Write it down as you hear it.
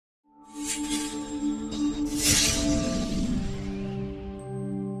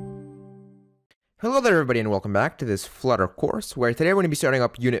Hello there everybody and welcome back to this Flutter course where today we're going to be starting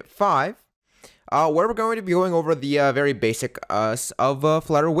up Unit 5 where we're going to be going over the very basic of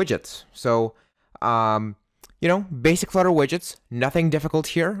Flutter widgets. So, basic Flutter widgets, nothing difficult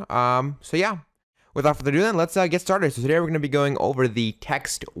here. So yeah, without further ado then, let's get started. So today we're going to be going over the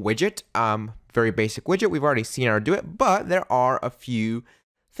text widget, very basic widget. We've already seen how to do it, but there are a few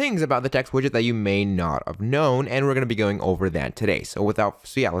things about the text widget that you may not have known, and we're going to be going over that today. So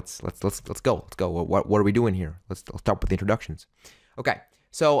yeah, let's go. What are we doing here? Let's start with the introductions. Okay,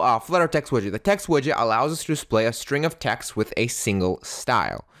 so Flutter text widget. The text widget allows us to display a string of text with a single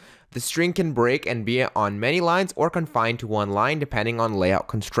style. The string can break and be on many lines or confined to one line depending on layout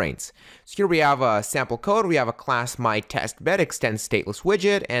constraints. So here we have a sample code. We have a class myTestBed extends stateless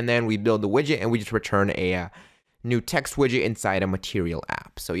widget, and then we build the widget and we just return a new text widget inside a material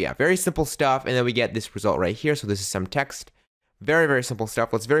app. So yeah, very simple stuff, and then we get this result right here. So this is some text. Very, very simple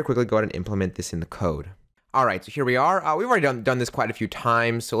stuff. Let's very quickly go ahead and implement this in the code. All right, so here we are. We've already done this quite a few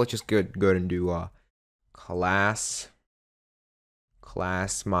times, so let's just go ahead and do class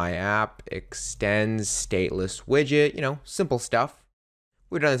myApp extends stateless widget. You know, simple stuff.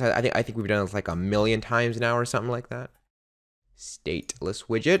 We've done this. I think we've done this like a million times now or something like that. Stateless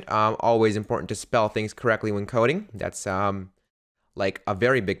widget. Always important to spell things correctly when coding. That's like a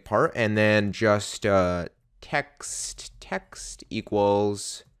very big part. And then just text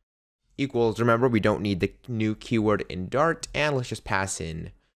equals. Remember, we don't need the new keyword in Dart, and let's just pass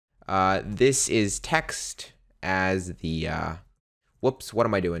in. This is text as the. Whoops, what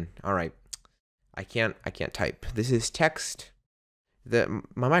am I doing? All right, I can't type. This is text.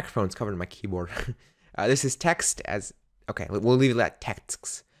 My microphone's covered in my keyboard. This is text as. Okay, we'll leave it at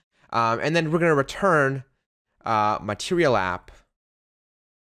texts. And then we're going to return material app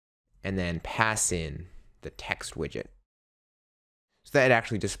and then pass in the text widget so that it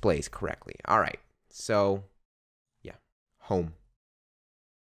actually displays correctly. All right, so yeah, home.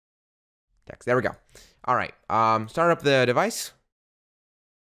 Text, there we go. All right, start up the device.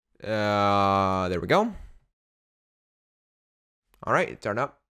 There we go. All right, it's starting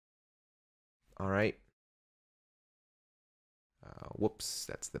up. All right. Whoops,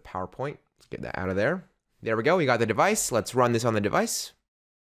 that's the PowerPoint. Let's get that out of there. There we go. We got the device. Let's run this on the device.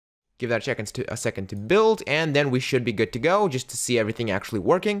 Give that a second to build, and then we should be good to go just to see everything actually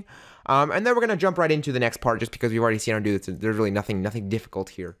working. And then we're going to jump right into the next part just because we've already seen how to do this. There's really nothing difficult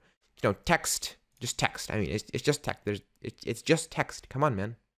here. You know, text, just text. I mean, it's just text. It's just text. Come on,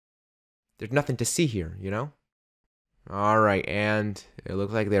 man. There's nothing to see here, you know? All right, and it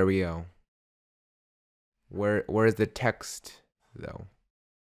looks like there we go. Where's the text? Though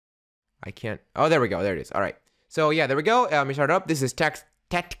I can't. Oh, there we go. There it is. All right. So yeah, there we go. Let me start up. This is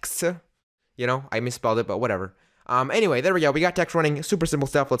text. You know, I misspelled it, but whatever. Anyway, there we go. We got text running. Super simple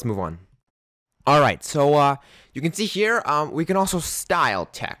stuff. Let's move on. All right. So you can see here, we can also style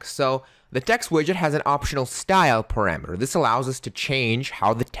text. So the text widget has an optional style parameter. This allows us to change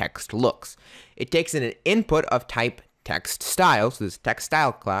how the text looks. It takes in an input of type text style, so this text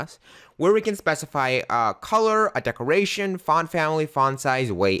style class, where we can specify a color, a decoration, font family, font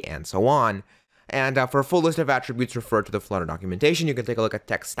size, weight, and so on. And for a full list of attributes, refer to the Flutter documentation. You can take a look at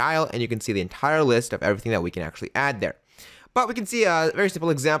text style, and you can see the entire list of everything that we can actually add there. But we can see a very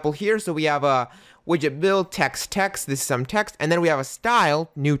simple example here. So we have a widget build, text, this is some text, and then we have a style,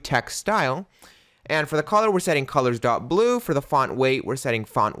 new text style. And for the color, we're setting colors.blue. For the font weight, we're setting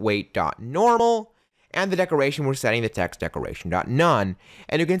font weight.normal. And the decoration, we're setting the text decoration.none.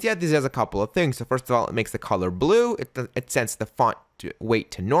 And you can see that this does a couple of things. So first of all, it makes the color blue. It sets the font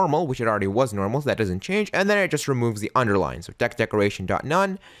weight to normal, which it already was normal, so that doesn't change. And then it just removes the underline. So text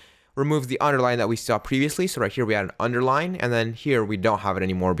decoration.none removes the underline that we saw previously. So right here we had an underline, and then here we don't have it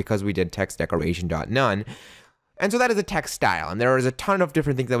anymore because we did text decoration.none. And so that is a text style. And there is a ton of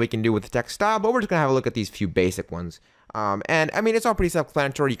different things that we can do with the text style, but we're just gonna have a look at these few basic ones. And I mean, it's all pretty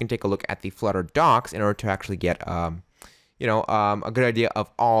self-explanatory. You can take a look at the Flutter docs in order to actually get, a good idea of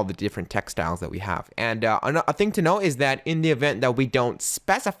all the different text styles that we have. And a thing to note is that in the event that we don't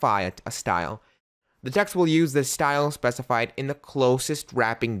specify a style, the text will use the style specified in the closest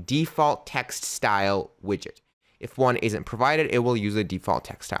wrapping default text style widget. If one isn't provided, it will use a default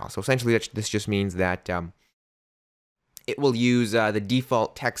text style. So essentially, this just means that it will use the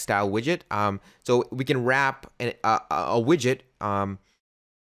default text style widget. So we can wrap a widget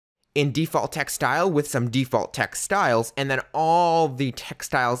in default text style with some default text styles, and then all the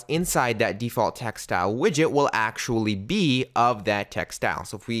text styles inside that default text style widget will actually be of that text style.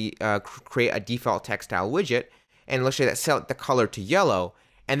 So if we create a default text style widget, and let's say that set the color to yellow,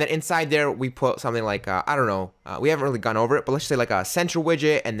 and then inside there we put something like, I don't know, we haven't really gone over it, but let's say like a center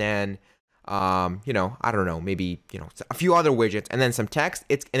widget, and then you know, I don't know, maybe, you know, a few other widgets and then some text,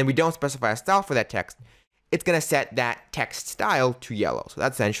 and then we don't specify a style for that text, it's going to set that text style to yellow. So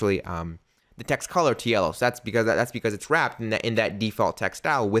that's essentially the text color to yellow. So that's because it's wrapped in that default text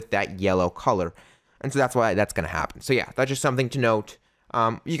style with that yellow color. And so that's why that's going to happen. So yeah, that's just something to note.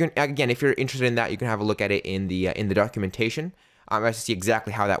 You can, again, if you're interested in that, you can have a look at it in the documentation as to see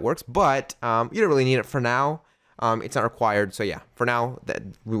exactly how that works. But you don't really need it for now. It's not required. So yeah, for now,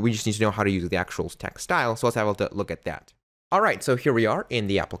 we just need to know how to use the actual text style. So let's have a look at that. All right, so here we are in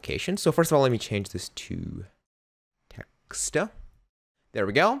the application. So first of all, let me change this to text. There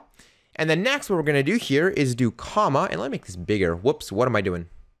we go. And then next, what we're going to do here is do comma, and let me make this bigger. Whoops, what am I doing?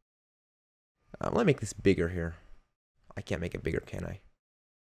 Let me make this bigger here. I can't make it bigger, can I?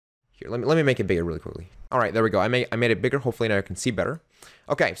 Here, let me make it bigger really quickly. All right, there we go. I made it bigger. Hopefully now you can see better.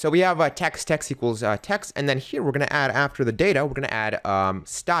 Okay, so we have text equals text, and then here we're going to add, after the data, we're going to add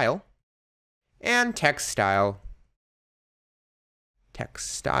style and text style.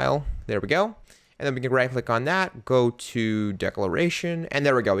 Text style. There we go. And then we can right click on that, go to declaration, and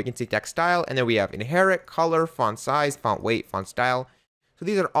there we go. We can see text style, and then we have inherit, color, font size, font weight, font style. So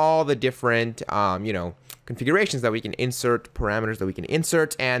these are all the different, you know, configurations that we can insert, parameters that we can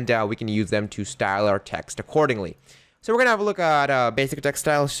insert, and we can use them to style our text accordingly. So we're gonna have a look at basic text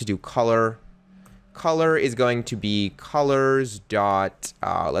style. Let's just do color. Color is going to be colors dot,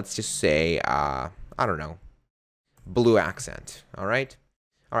 let's just say, I don't know, blue accent. All right.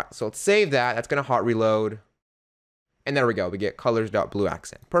 All right. So let's save that. That's gonna hot reload, and there we go. We get colors dot blue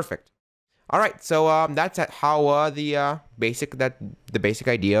accent. Perfect. All right, so that's how the basic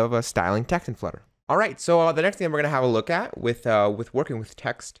idea of styling text in Flutter. All right, so the next thing we're gonna have a look at with working with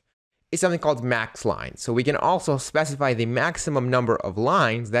text is something called max lines. So we can also specify the maximum number of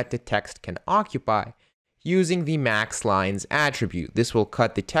lines that the text can occupy using the max lines attribute. This will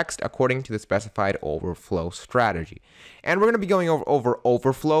cut the text according to the specified overflow strategy. And we're gonna be going over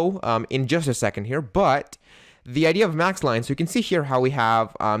overflow in just a second here, but the idea of max lines, so you can see here how we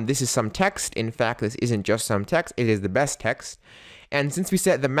have, this is some text. In fact, this isn't just some text, it is the best text. And since we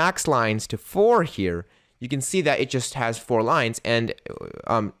set the max lines to 4 here, you can see that it just has 4 lines, and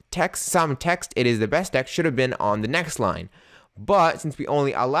some text, it is the best text, should have been on the next line. But since we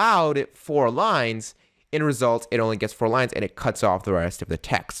only allowed it 4 lines, in result, it only gets 4 lines, and it cuts off the rest of the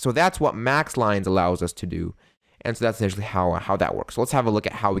text. So that's what max lines allows us to do. And so that's essentially how that works. So let's have a look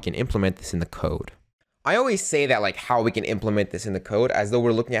at how we can implement this in the code. I always say that, like, how we can implement this in the code as though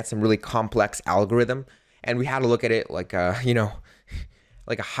we're looking at some really complex algorithm, and we had to look at it like a, you know,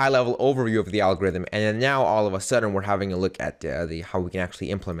 like a high-level overview of the algorithm, and then now all of a sudden we're having a look at how we can actually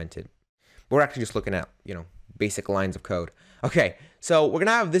implement it. But we're actually just looking at, you know, basic lines of code. Okay, so we're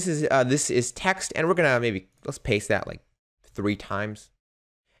gonna have this is text, and we're gonna let's paste that like 3 times,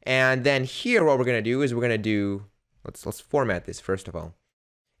 and then here what we're gonna do is let's format this first of all.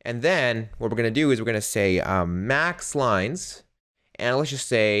 And then what we're going to do is we're going to say max lines, and let's just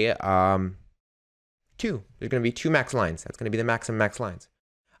say 2. There's going to be 2 max lines. That's going to be the maximum max lines.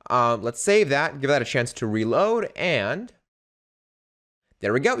 Let's save that, give that a chance to reload, and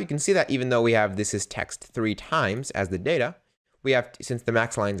there we go. You can see that even though we have this is text 3 times as the data, we have, since the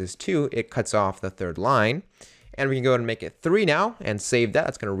max lines is 2, it cuts off the 3rd line. And we can go ahead and make it 3 now and save that.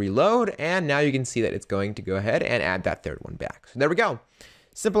 That's going to reload, and now you can see that it's going to go ahead and add that 3rd one back. So there we go.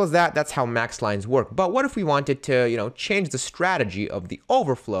 Simple as that. That's how max lines work. But what if we wanted to, you know, change the strategy of the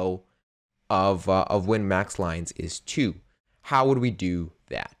overflow of when max lines is 2? How would we do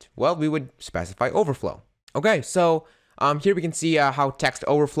that? Well, we would specify overflow. Okay, so here we can see how text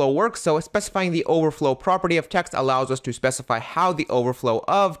overflow works. So specifying the overflow property of text allows us to specify how the overflow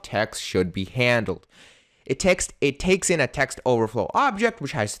of text should be handled. It takes in a text overflow object,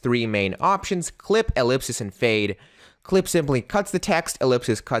 which has 3 main options: clip, ellipsis, and fade. Clip simply cuts the text,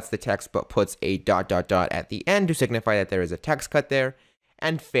 ellipsis cuts the text but puts a ... at the end to signify that there is a text cut there,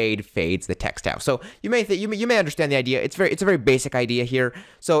 and fade fades the text out. So you may understand the idea. It's a very basic idea here.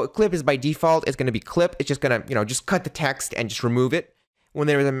 So clip is by default, it's going to be clip. It's just going to, you know, just cut the text and just remove it when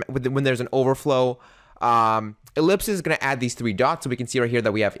there's an overflow. Ellipsis is going to add these 3 dots. So we can see right here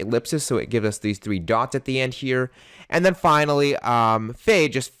that we have ellipsis. So it gives us these 3 dots at the end here. And then finally,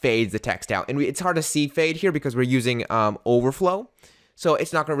 fade just fades the text out. And it's hard to see fade here because we're using overflow. So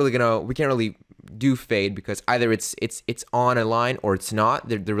it's not we can't really do fade because either it's on a line or it's not.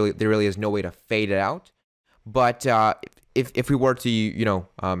 There really is no way to fade it out. But if we were to, you know,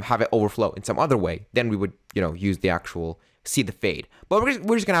 have it overflow in some other way, then we would, you know, use the actual see the fade. But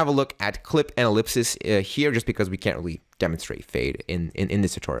we're just gonna have a look at clip and ellipsis here, just because we can't really demonstrate fade in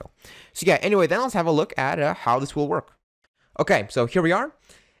this tutorial. So yeah, anyway, then let's have a look at how this will work. Okay, so here we are.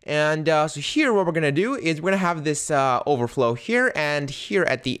 And so here, what we're going to do is we're going to have this overflow here, and here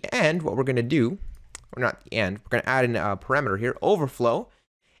at the end, what we're going to do, or not the end, we're going to add in a parameter here, overflow,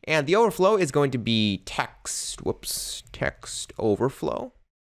 and the overflow is going to be text, text overflow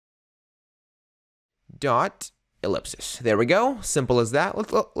dot ellipsis. There we go, simple as that.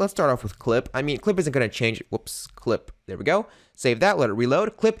 Let's start off with clip. I mean, clip isn't going to change, clip, there we go. Save that, let it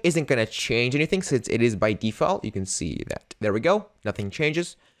reload. Clip isn't going to change anything since it is by default. You can see that. There we go, nothing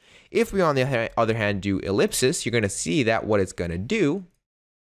changes. If we, on the other hand, do ellipsis, you're going to see that what it's going to do,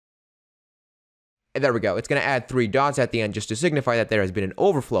 and there we go, it's going to add 3 dots at the end just to signify that there has been an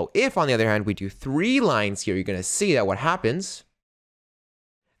overflow. If, on the other hand, we do 3 lines here, you're going to see that what happens,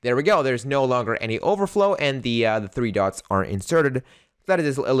 there we go, there's no longer any overflow, and the 3 dots are inserted. That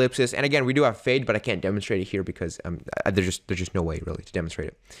is ellipsis, and again, we do have fade, but I can't demonstrate it here because there's just no way really to demonstrate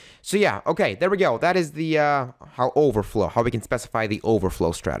it. So yeah, okay, there we go. That is the how we can specify the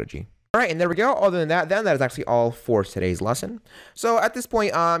overflow strategy. All right, and there we go. Other than that, then that is actually all for today's lesson. So at this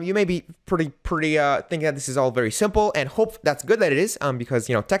point, you may be pretty thinking that this is all very simple, and hope that's good that it is, because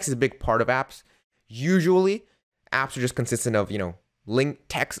text is a big part of apps. Usually, apps are just consistent of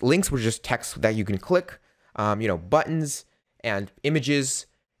links were just text that you can click, buttons and images,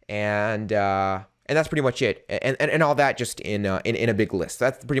 and that's pretty much it, and all that just in a big list.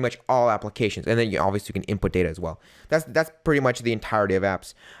 That's pretty much all applications, and then you obviously can input data as well. That's pretty much the entirety of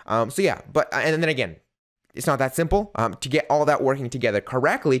apps. So yeah, and then again, it's not that simple. To get all that working together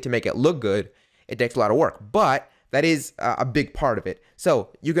correctly to make it look good, it takes a lot of work, but that is a big part of it. So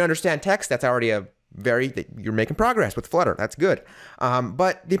you can understand text. That's already you're making progress with Flutter. That's good.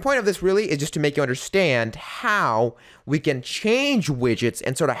 But the point of this really is just to make you understand how we can change widgets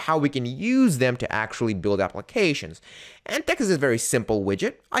and sort of how we can use them to actually build applications. And text is a very simple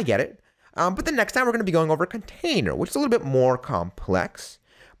widget. I get it. But the next time we're going to be going over container, which is a little bit more complex,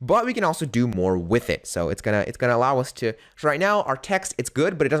 but we can also do more with it. So it's gonna allow us to. So right now our text, it's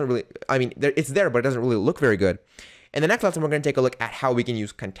good, but it doesn't really. I mean, it's there, but it doesn't really look very good. In the next lesson, we're going to take a look at how we can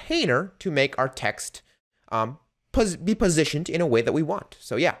use container to make our text be positioned in a way that we want.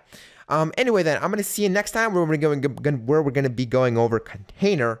 So yeah. Anyway, then I'm going to see you next time where we're going to be going over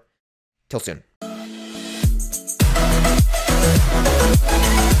container. Till soon.